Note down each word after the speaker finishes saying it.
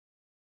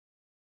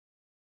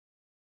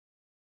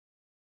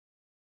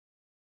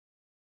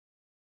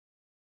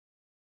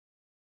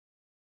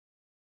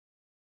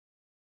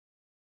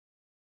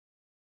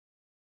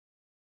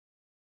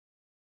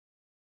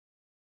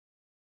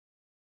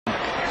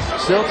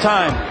Still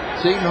time.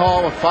 Seton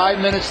Hall with 5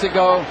 minutes to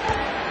go.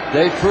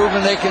 They've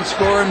proven they can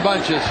score in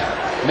bunches.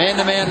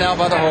 Man-to-man now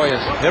by the Hoyas.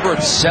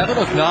 Hibbert 7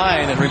 of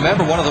 9, and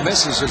remember, one of the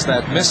misses is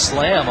that missed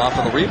slam off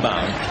of the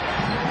rebound.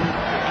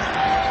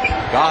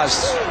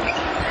 Gause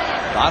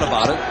thought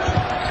about it.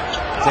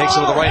 Takes it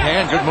with the right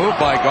hand. Good move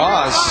by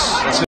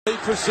Gause. Lead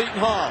for Seton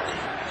Hall.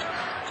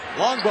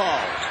 Long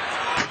ball.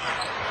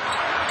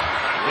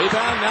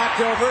 Rebound knocked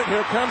over.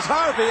 Here comes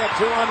Harvey. A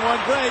 2-on-1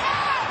 break.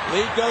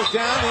 Lead goes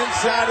down.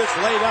 Inside, it's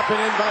laid up and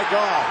in by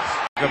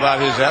Gause. About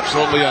his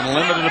absolutely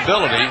unlimited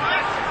ability,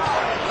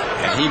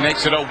 and he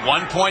makes it a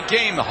 1-point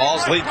game. The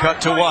Hall's lead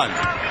cut to 1.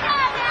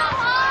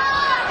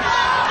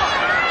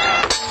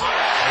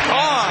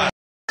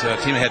 The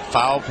team had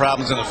foul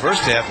problems in the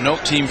first half. No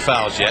team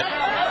fouls yet.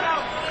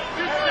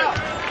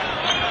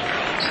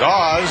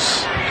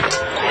 Gause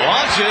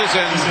launches,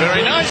 and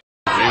very nice.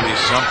 Really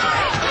something.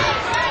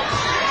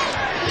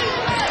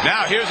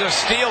 Now here's a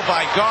steal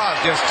by Gause.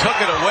 Just took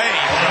it away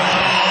from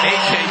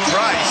A.J.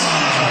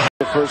 Price.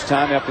 The first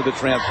time after the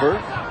transfer.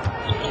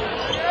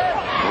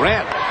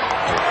 Grant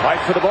fight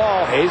for the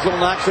ball. Hazel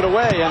knocks it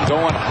away and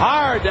going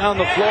hard down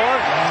the floor.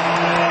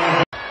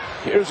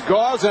 Here's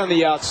Gause on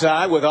the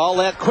outside with all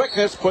that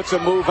quickness. Puts a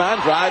move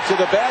on, drives to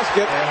the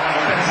basket.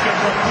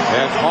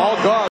 And Paul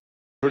Gause.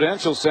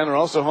 Prudential Center,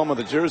 also home of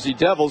the Jersey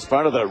Devils,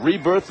 part of the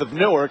rebirth of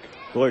Newark.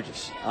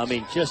 Gorgeous. I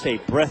mean, just a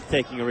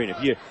breathtaking arena.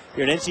 If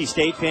you're an NC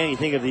State fan, you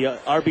think of the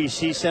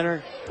RBC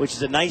Center, which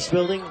is a nice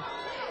building.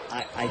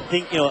 I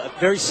think,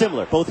 very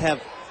similar. Both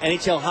have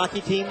NHL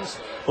hockey teams.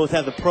 Both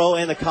have the pro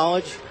and the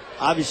college.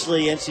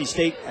 Obviously, NC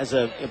State has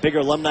a bigger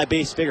alumni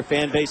base, bigger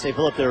fan base. They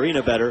fill up their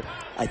arena better.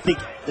 I think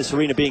this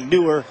arena being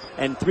newer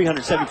and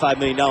 $375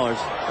 million,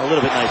 a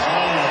little bit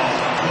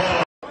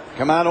nicer.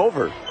 Come on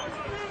over.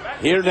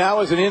 Here now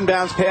is an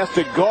inbounds pass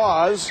to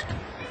Gause.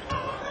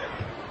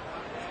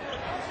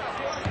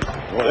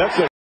 Well, that's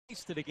a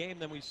to the game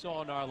than we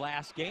saw in our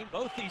last game.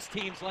 Both these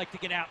teams like to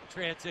get out in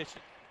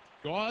transition.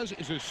 Gause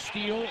is a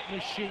steal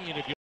machine.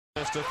 If you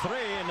just a 3,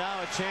 and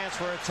now a chance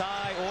for a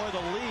tie or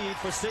the lead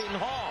for Seton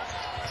Hall.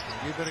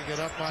 You better get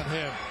up on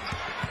him.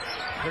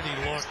 Pretty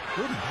look.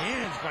 Good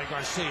hands by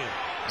Garcia.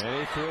 And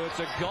he threw it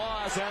to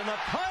Gause, and the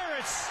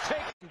Pirates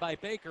taken by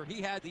Baker.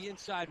 He had the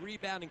inside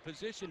rebounding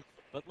position,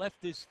 but left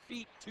his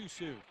feet too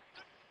soon.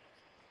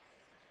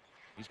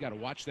 He's got to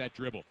watch that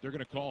dribble. They're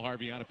going to call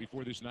Harvey on it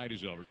before this night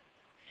is over.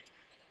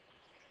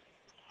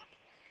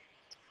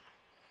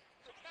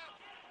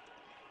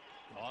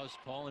 Gause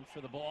calling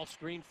for the ball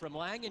screen from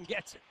Lang and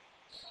gets it.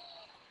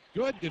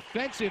 Good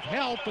defensive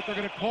help, but they're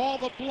going to call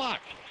the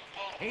block.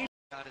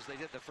 As they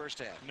did the first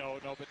half. No,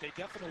 but they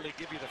definitely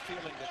give you the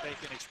feeling that they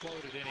can explode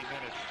at any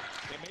minute.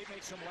 They may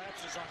make some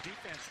lapses on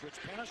defense, which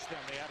punish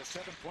them. They had a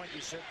 7-point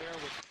you said there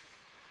with.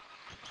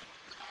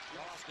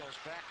 Gause goes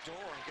back door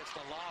and gets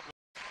the lob.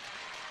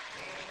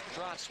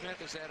 Tron Smith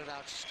has had an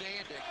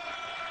outstanding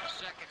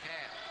second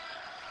half.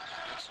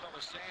 And so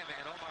is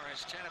Sandman. Omar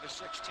has 10 of his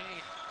 16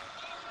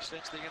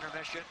 since the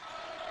intermission.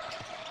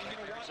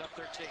 He's up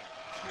 13.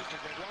 Excuse me,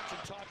 they're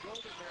watching Todd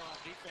Golden there on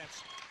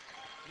defense.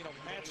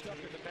 Matched up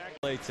in the back.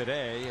 Play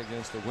today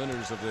against the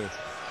winners of the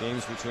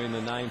games between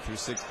the 9 through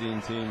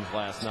 16 teams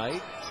last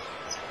night.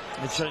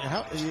 And so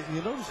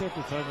you notice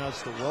after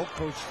timeouts, the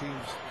well-coached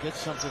teams get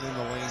something in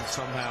the lane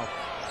somehow.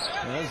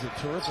 And that is a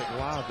terrific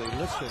lob. They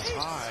lift it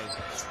high,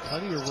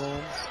 plenty of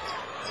room,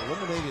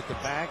 eliminate at the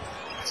back.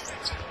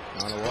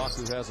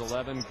 Onuaku has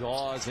 11.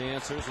 Gause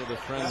answers with a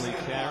friendly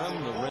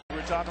carom.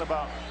 We're talking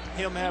about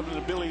him having the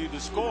ability to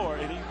score,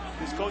 and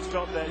his coach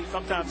felt that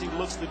sometimes he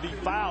looks to be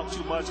fouled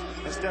too much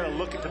instead of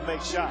looking to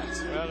make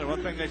shots. Well, the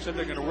one thing they said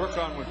they're going to work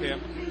on with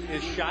him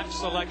is shot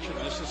selection.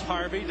 This is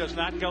Harvey, does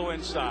not go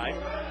inside.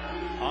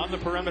 On the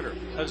perimeter,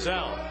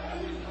 Hazel.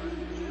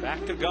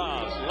 Back to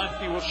Gause.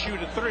 Lefty will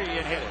shoot a 3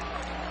 and hit it.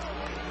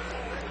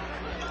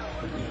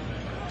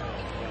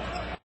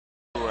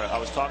 I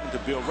was talking to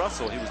Bill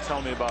Russell. He was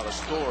telling me about a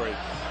story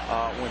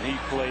when he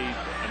played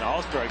an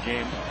All-Star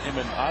game. Him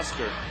and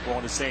Oscar were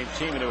on the same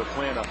team, and they were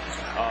playing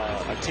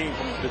a team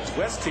from the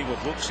West team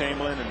with Luke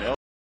Chamberlain and El.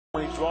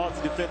 When he draws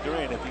the defender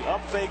in, if he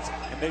up fakes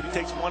and maybe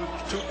takes 1 or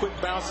 2 quick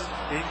bounces,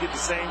 then he can get the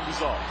same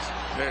results.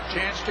 Their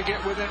chance to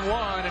get within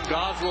 1, and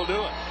Gause will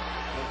do it.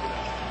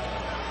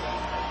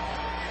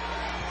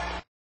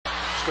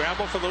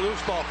 Scramble for the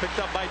loose ball, picked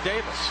up by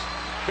Davis.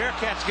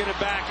 Bearcats get it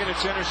back, and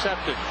it's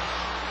intercepted.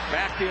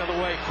 Back the other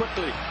way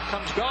quickly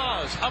comes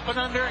Gause, up and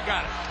under, and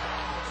got it.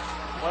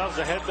 Well, that was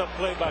a heads-up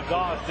play by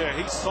Gause there.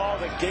 He saw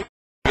the gate.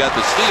 Got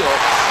the steal.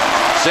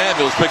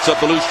 Samuels picks up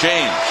the loose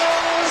change.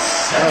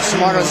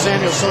 Smarter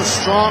Samuels, so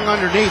strong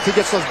underneath. He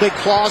gets those big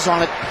claws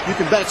on it. You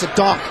can bet it's a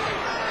dunk.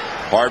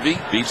 Harvey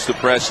beats the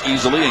press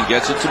easily and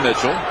gets it to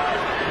Mitchell.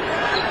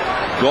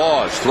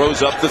 Gause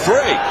throws up the 3.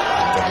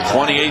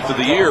 28th of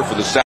the year for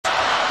the South.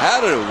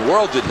 How in the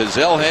world did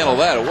Hazel handle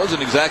that? It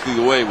wasn't exactly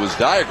the way it was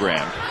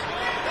diagrammed.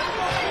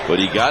 But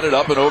he got it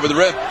up and over the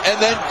rim.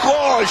 And then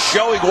Gause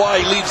showing why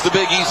he leads the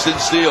Big East in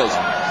steals.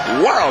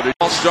 Wow. It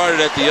all started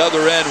at the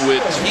other end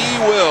with T.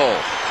 Will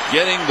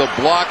getting the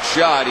block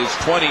shot, his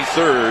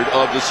 23rd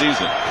of the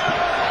season.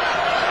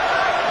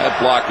 That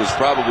block was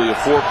probably a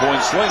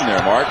 4-point swing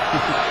there, Mark.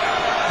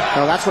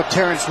 Well, that's what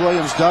Terrence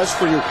Williams does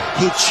for you.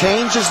 He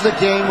changes the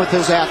game with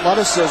his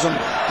athleticism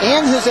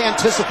and his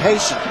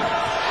anticipation.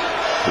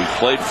 We've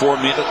played 4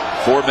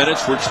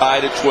 minutes. We're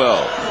tied at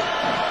 12.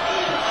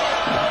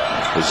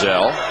 Gause.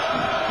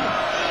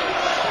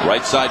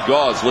 Right side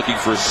Gause looking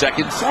for a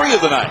second 3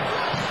 of the night.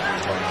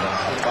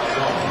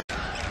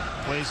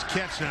 Plays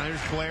catch now. Here's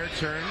Flair,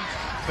 turn,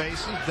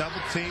 faces,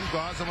 double team.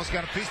 Gause almost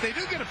got a piece. They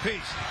do get a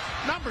piece.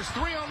 Numbers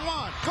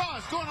 3-on-1.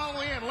 Gause going all the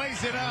way in,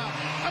 lays it up.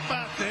 How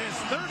about this?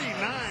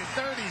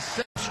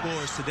 39-36.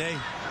 Scores today.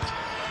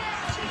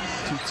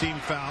 2 team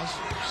fouls.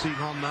 Seton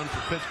Hall none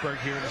for Pittsburgh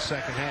here in the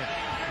second half.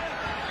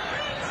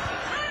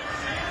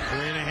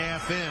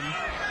 3.5 in.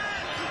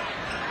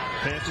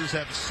 Panthers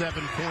have a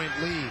 7-point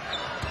lead.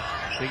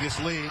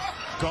 Biggest lead.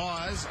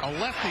 Gause, a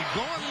lefty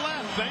going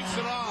left, banks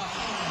it off.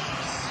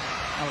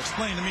 Now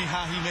explain to me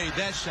how he made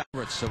that shot.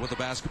 So with the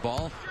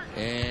basketball,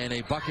 and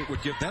a bucket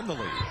would give them the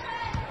lead.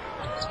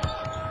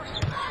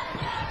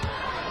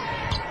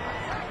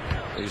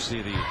 You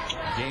see the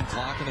game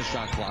clock and the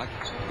shot clock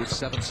with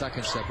 7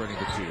 seconds separating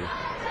the two.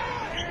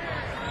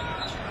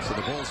 So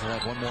the Bulls will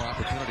have one more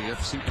opportunity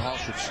if Seton Hall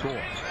should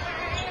score.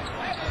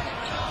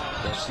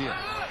 Garcia.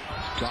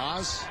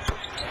 Gause.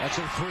 That's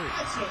a 3.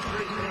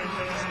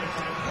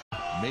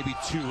 Maybe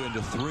 2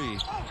 into 3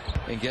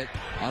 and get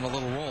on a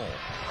little roll.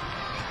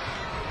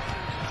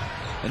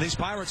 And these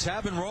Pirates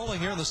have been rolling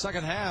here in the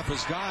second half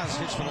as Gause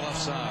hits from the left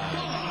side.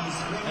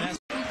 And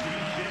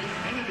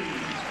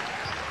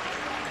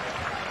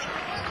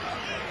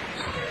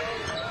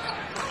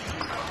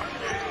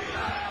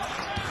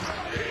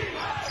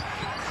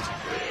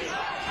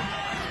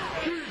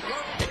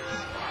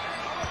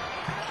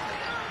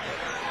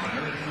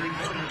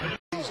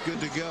that's good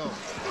to go.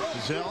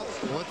 Zell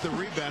with the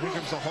rebound. Here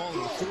comes the Hall in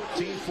a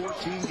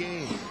 14-14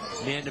 game.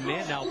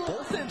 Man-to-man now,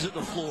 both ends of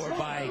the floor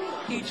by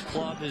each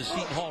club as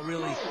Seton Hall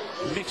really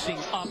mixing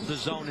up the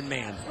zone and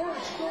man.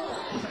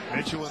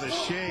 Mitchell with a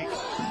shake.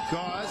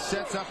 Gause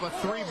sets up a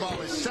 3 ball.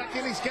 His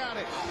second, he's got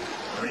it.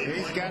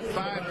 He's got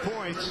 5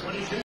 points.